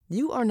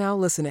You are now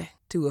listening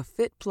to a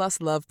Fit Plus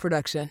Love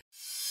production.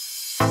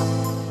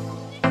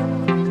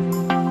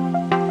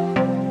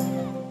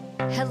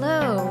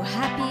 Hello,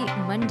 happy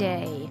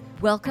Monday.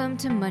 Welcome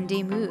to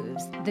Monday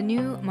Moves, the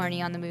new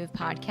Marnie on the Move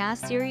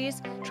podcast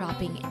series,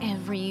 dropping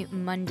every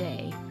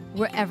Monday,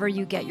 wherever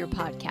you get your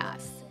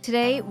podcasts.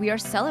 Today, we are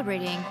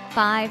celebrating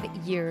 5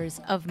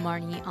 years of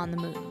Marnie on the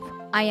Move.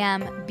 I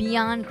am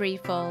beyond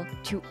grateful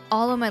to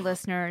all of my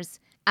listeners,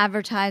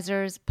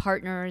 advertisers,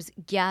 partners,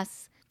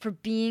 guests, for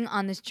being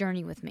on this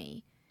journey with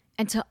me,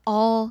 and to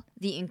all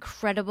the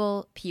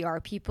incredible PR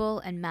people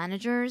and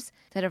managers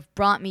that have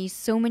brought me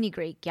so many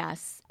great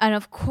guests. And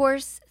of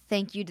course,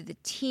 thank you to the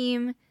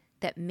team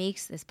that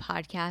makes this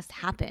podcast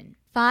happen.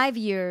 5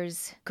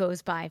 years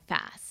goes by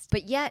fast,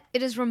 but yet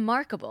it is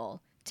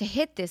remarkable to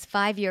hit this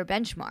 5-year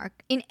benchmark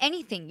in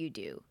anything you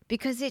do,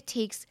 because it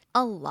takes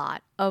a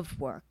lot of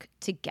work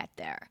to get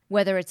there.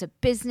 Whether it's a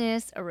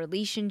business, a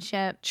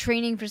relationship,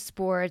 training for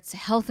sports,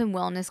 health and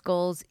wellness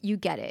goals, you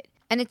get it.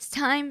 And it's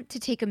time to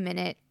take a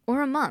minute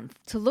or a month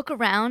to look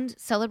around,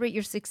 celebrate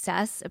your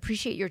success,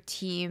 appreciate your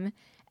team,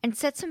 and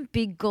set some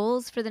big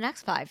goals for the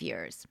next 5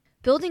 years.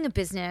 Building a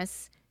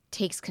business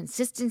takes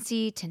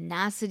consistency,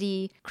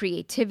 tenacity,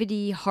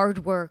 creativity,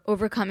 hard work,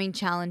 overcoming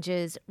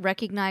challenges,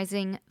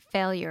 recognizing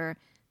failure,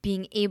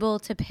 being able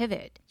to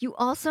pivot. You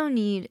also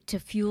need to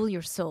fuel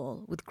your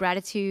soul with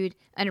gratitude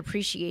and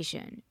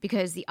appreciation,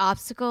 because the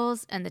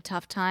obstacles and the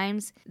tough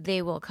times,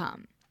 they will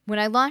come. When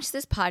I launched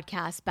this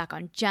podcast back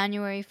on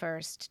January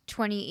 1st,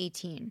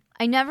 2018,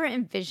 I never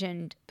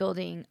envisioned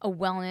building a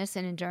wellness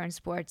and endurance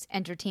sports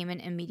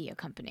entertainment and media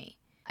company.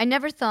 I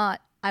never thought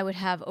I would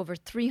have over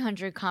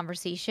 300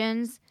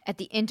 conversations at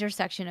the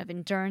intersection of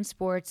endurance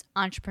sports,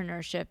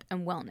 entrepreneurship,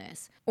 and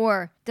wellness,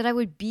 or that I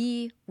would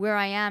be where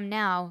I am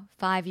now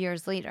 5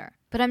 years later.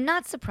 But I'm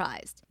not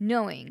surprised,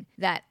 knowing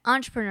that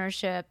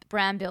entrepreneurship,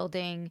 brand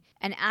building,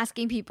 and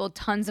asking people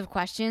tons of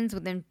questions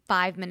within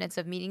 5 minutes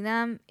of meeting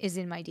them is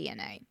in my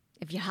DNA.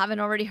 If you haven't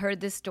already heard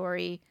this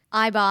story,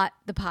 I bought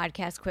the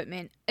podcast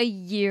equipment a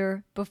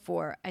year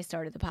before I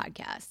started the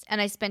podcast. And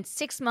I spent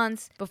 6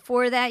 months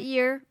before that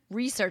year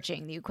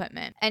researching the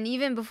equipment. And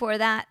even before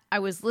that, I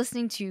was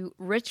listening to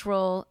Rich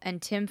Roll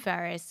and Tim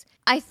Ferriss.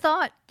 I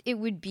thought it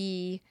would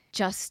be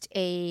just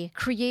a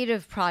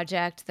creative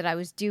project that I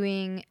was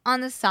doing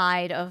on the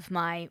side of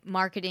my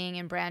marketing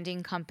and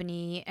branding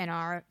company and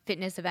our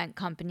fitness event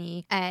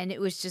company. And it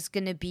was just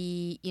going to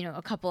be,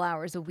 a couple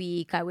hours a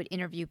week. I would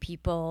interview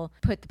people,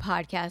 put the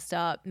podcast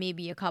up,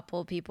 maybe a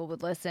couple people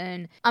would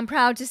listen. I'm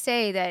proud to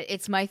say that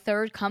it's my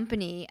third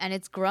company and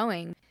it's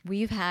growing.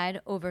 We've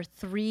had over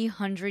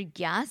 300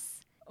 guests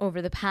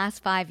over the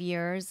past 5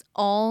 years,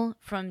 all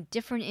from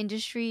different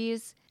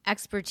industries,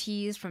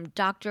 expertise from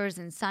doctors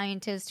and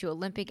scientists to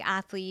Olympic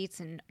athletes.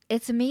 And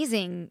it's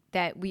amazing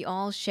that we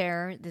all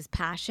share this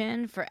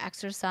passion for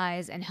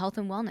exercise and health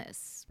and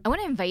wellness. I want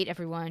to invite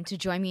everyone to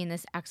join me in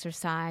this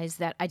exercise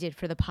that I did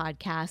for the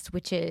podcast,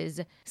 which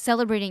is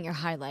celebrating your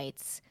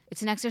highlights.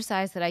 It's an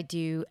exercise that I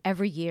do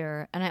every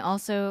year, and I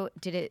also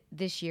did it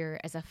this year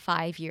as a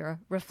 5-year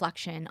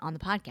reflection on the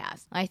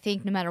podcast. I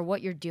think no matter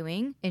what you're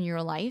doing in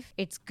your life,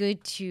 it's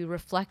good to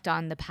reflect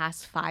on the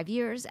past 5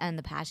 years and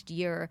the past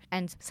year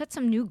and set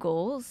some new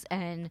goals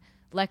and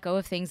let go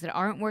of things that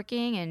aren't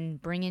working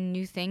and bring in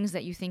new things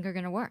that you think are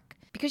going to work.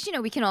 Because,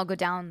 we can all go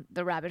down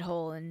the rabbit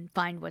hole and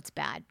find what's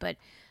bad, but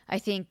I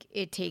think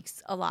it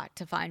takes a lot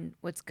to find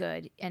what's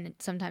good, and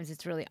sometimes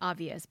it's really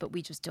obvious, but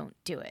we just don't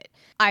do it.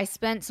 I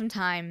spent some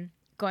time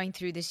going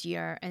through this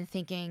year and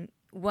thinking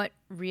what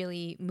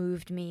really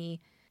moved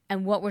me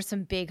and what were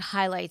some big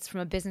highlights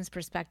from a business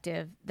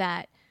perspective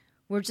that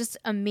were just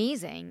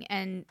amazing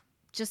and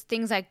just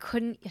things I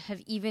couldn't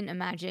have even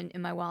imagined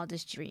in my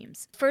wildest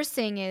dreams. First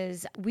thing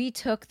is, we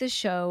took the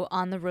show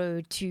on the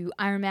road to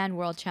Ironman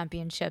World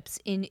Championships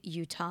in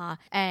Utah,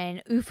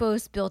 and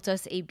UFOS built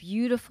us a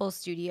beautiful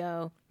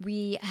studio.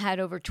 We had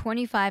over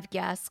 25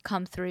 guests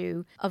come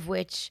through, of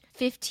which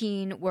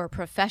 15 were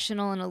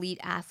professional and elite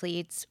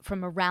athletes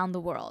from around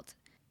the world.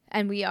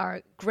 And we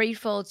are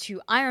grateful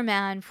to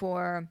Ironman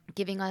for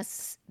giving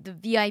us the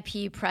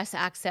VIP press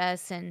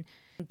access and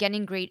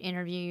getting great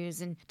interviews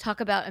and talk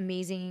about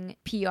amazing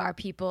PR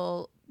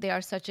people. They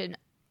are such an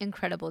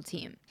incredible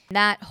team.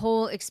 That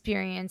whole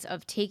experience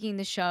of taking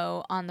the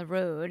show on the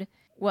road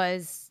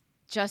was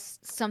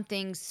just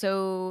something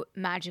so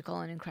magical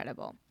and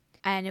incredible.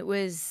 And it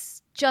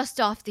was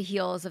just off the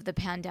heels of the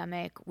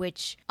pandemic,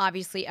 which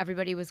obviously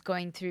everybody was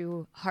going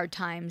through hard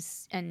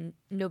times and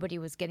nobody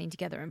was getting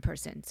together in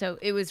person. So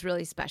it was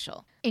really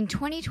special. In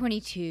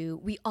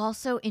 2022, we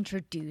also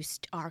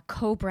introduced our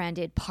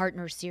co-branded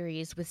partner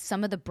series with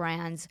some of the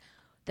brands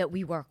that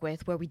we work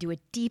with, where we do a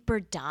deeper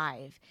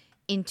dive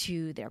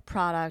into their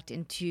product,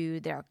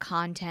 into their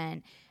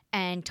content,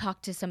 and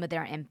talk to some of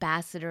their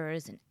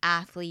ambassadors and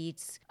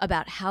athletes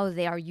about how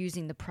they are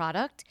using the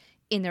product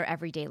in their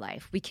everyday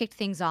life. We kicked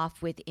things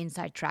off with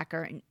Inside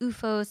Tracker and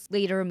OOFOS,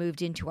 later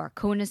moved into our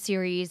Kona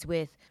series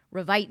with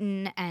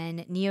Revitin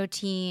and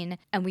Neotine,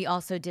 and we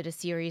also did a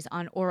series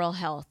on oral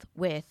health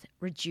with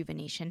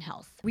Rejuvenation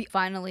Health. We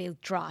finally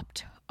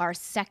dropped our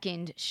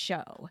second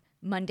show,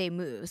 Monday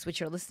Moves, which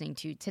you're listening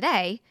to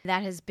today.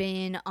 That has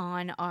been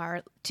on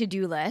our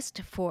to-do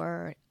list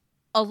for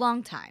a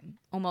long time,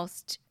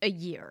 almost a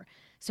year.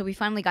 So we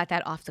finally got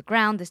that off the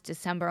ground this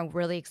December. I'm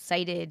really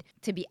excited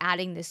to be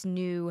adding this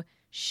new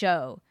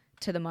show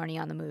to the Marnie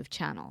on the Move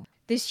channel.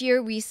 This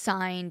year we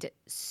signed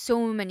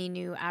so many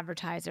new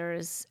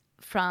advertisers,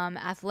 from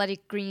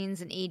Athletic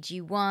Greens and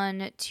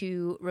AG1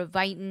 to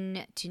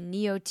Revitin to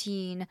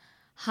Neotine,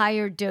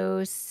 Higher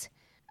Dose,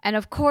 and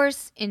of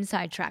course,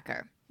 Inside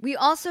Tracker. We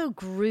also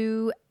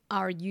grew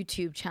our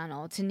YouTube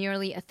channel to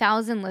nearly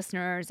 1,000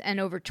 listeners and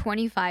over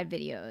 25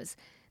 videos.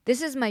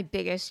 This is my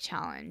biggest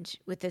challenge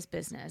with this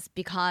business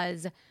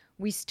because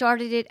we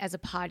started it as a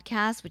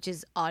podcast, which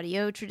is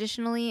audio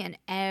traditionally, and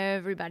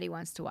everybody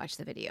wants to watch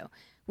the video,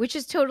 which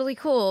is totally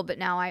cool. But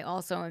now I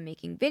also am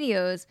making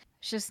videos.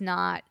 It's just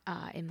not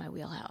in my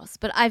wheelhouse.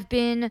 But I've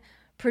been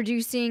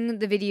producing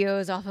the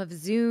videos off of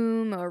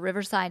Zoom or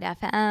Riverside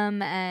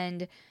FM,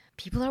 and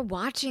people are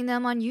watching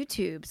them on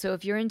YouTube. So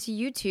if you're into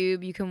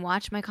YouTube, you can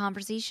watch my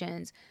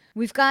conversations.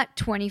 We've got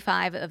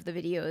 25 of the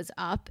videos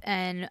up,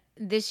 and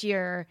this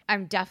year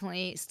I'm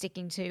definitely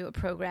sticking to a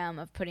program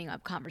of putting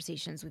up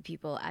conversations with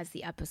people as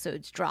the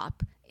episodes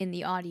drop in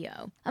the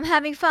audio. I'm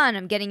having fun.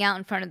 I'm getting out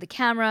in front of the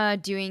camera,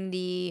 doing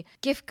the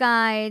gift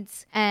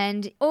guides,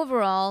 and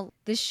overall,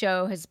 this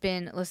show has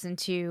been listened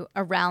to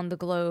around the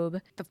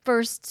globe. The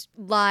first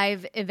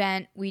live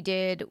event we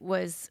did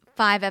was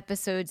 5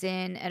 episodes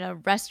in at a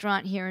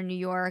restaurant here in New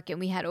York, and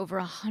we had over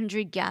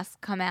 100 guests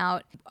come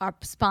out. Our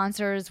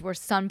sponsors were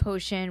Sun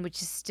Potion,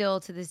 which is still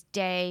to this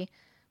day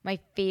my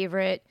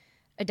favorite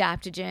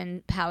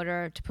adaptogen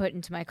powder to put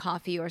into my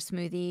coffee or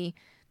smoothie.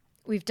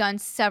 We've done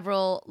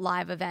several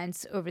live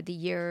events over the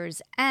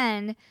years,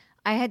 and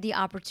I had the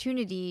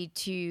opportunity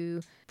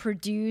to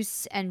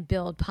produce and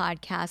build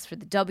podcasts for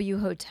the W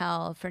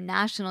Hotel, for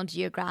National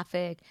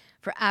Geographic,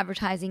 for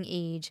Advertising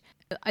Age.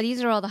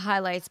 These are all the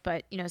highlights,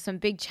 but some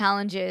big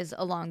challenges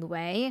along the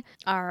way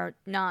are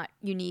not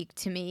unique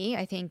to me.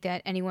 I think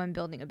that anyone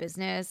building a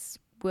business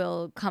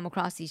will come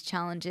across these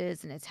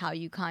challenges, and it's how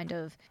you kind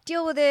of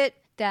deal with it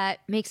that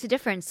makes a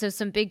difference. So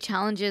some big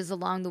challenges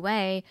along the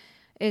way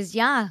is,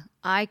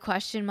 I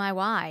question my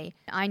why.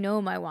 I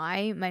know my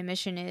why. My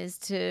mission is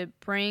to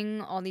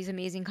bring all these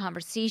amazing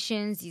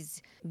conversations,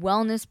 these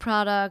wellness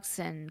products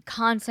and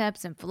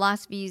concepts and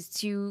philosophies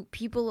to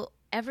people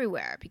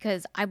everywhere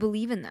because I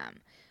believe in them.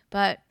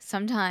 But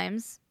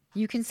sometimes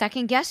you can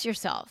second guess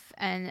yourself,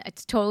 and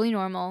it's totally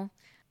normal.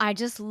 I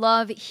just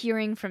love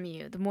hearing from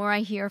you. The more I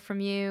hear from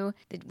you,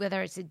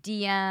 whether it's a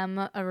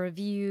DM, a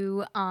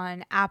review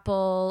on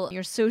Apple,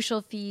 your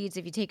social feeds,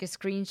 if you take a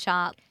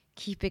screenshot,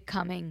 keep it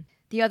coming.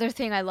 The other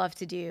thing I love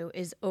to do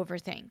is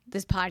overthink.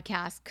 This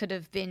podcast could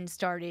have been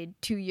started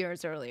 2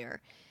 years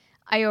earlier.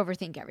 I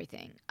overthink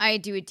everything. I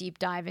do a deep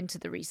dive into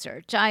the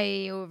research.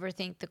 I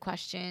overthink the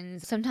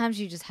questions. Sometimes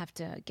you just have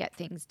to get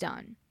things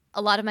done.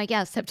 A lot of my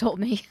guests have told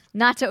me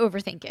not to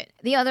overthink it.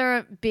 The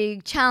other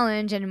big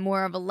challenge and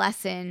more of a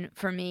lesson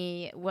for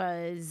me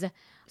was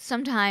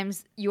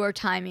sometimes your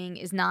timing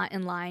is not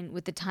in line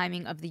with the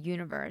timing of the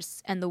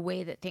universe and the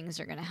way that things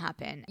are going to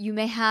happen. You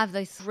may have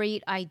this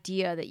great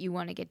idea that you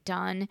want to get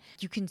done.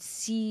 You can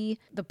see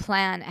the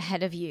plan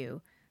ahead of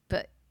you,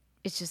 but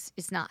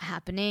it's not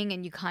happening,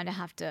 and you kind of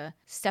have to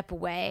step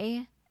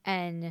away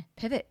and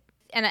pivot.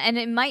 And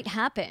it might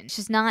happen. It's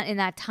just not in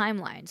that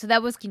timeline. So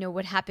that was,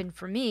 what happened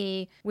for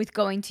me with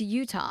going to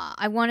Utah.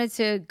 I wanted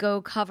to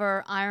go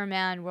cover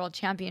Ironman World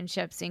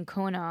Championships in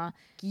Kona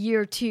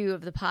year 2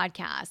 of the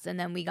podcast. And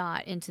then we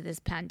got into this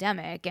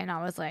pandemic, and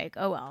I was like,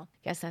 oh, well,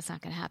 guess that's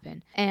not going to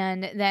happen.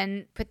 And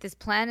then put this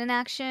plan in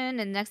action.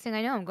 And next thing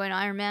I know, I'm going to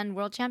Ironman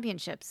World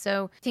Championships.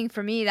 So I think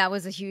for me, that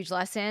was a huge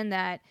lesson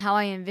that how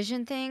I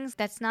envision things,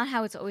 that's not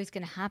how it's always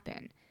going to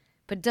happen.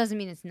 But it doesn't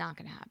mean it's not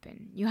going to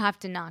happen. You have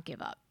to not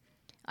give up.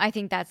 I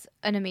think that's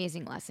an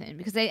amazing lesson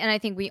because I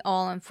think we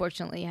all,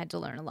 unfortunately, had to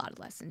learn a lot of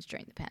lessons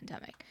during the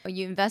pandemic.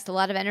 You invest a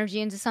lot of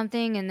energy into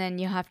something, and then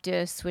you have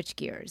to switch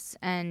gears.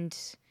 And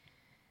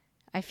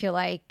I feel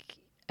like,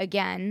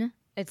 again,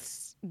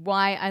 it's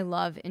why I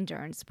love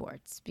endurance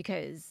sports,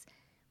 because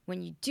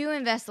when you do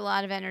invest a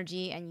lot of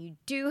energy and you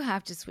do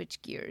have to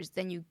switch gears,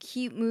 then you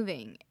keep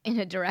moving in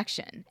a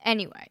direction.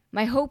 Anyway,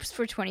 my hopes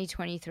for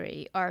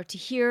 2023 are to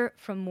hear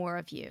from more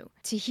of you,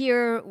 to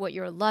hear what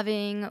you're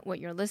loving, what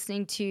you're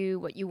listening to,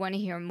 what you want to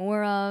hear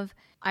more of.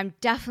 I'm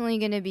definitely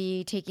going to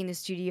be taking the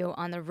studio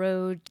on the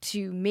road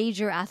to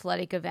major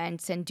athletic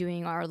events and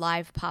doing our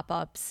live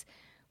pop-ups.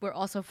 We're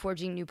also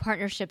forging new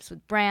partnerships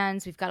with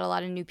brands. We've got a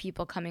lot of new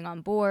people coming on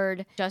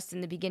board just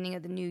in the beginning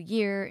of the new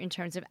year in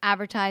terms of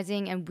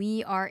advertising, and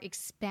we are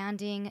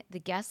expanding the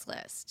guest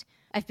list.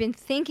 I've been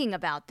thinking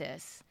about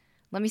this.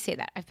 Let me say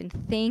that. I've been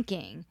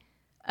thinking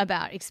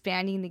about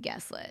expanding the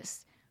guest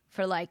list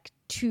for like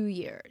 2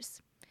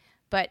 years,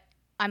 but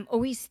I'm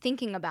always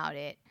thinking about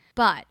it,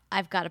 but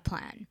I've got a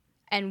plan.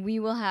 And we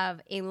will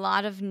have a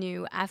lot of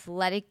new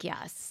athletic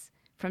guests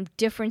from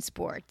different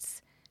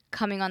sports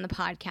coming on the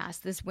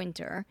podcast this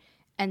winter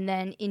and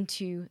then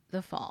into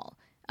the fall.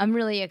 I'm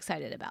really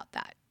excited about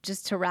that.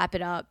 Just to wrap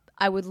it up,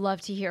 I would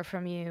love to hear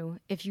from you.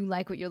 If you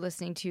like what you're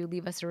listening to,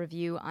 leave us a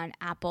review on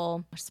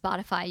Apple or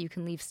Spotify. You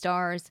can leave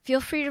stars.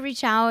 Feel free to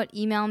reach out.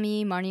 Email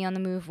me,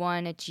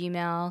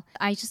 marnieonthemove1@gmail.com.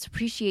 I just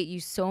appreciate you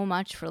so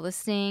much for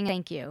listening.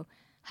 Thank you.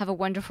 Have a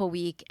wonderful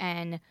week,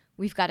 and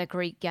we've got a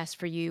great guest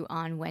for you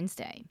on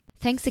Wednesday.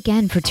 Thanks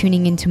again for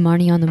tuning in to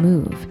Marnie on the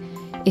Move.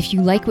 If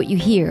you like what you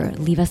hear,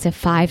 leave us a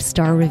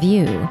 5-star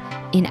review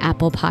in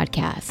Apple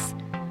Podcasts.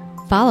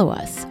 Follow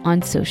us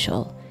on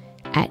social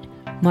at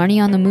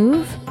Marnie on the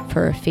Move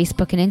for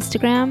Facebook and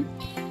Instagram,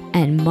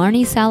 and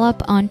Marnie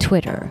Salup on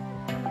Twitter.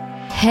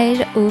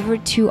 Head over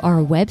to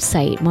our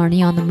website,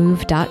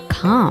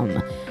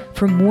 marnieonthemove.com,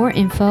 for more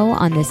info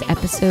on this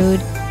episode,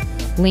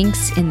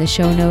 links in the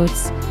show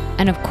notes,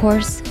 and of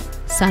course,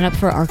 sign up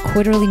for our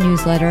quarterly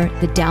newsletter,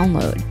 The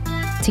Download,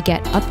 to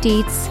get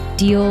updates,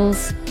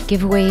 deals,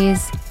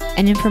 giveaways,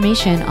 and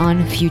information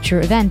on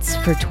future events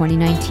for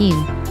 2019.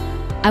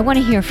 I want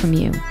to hear from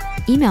you.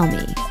 Email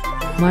me,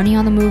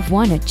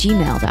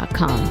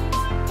 marnieonthemove1@gmail.com,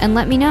 and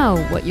let me know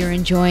what you're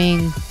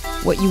enjoying,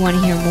 what you want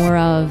to hear more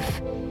of.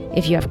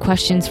 If you have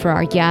questions for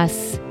our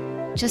guests,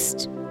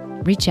 just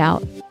reach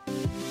out.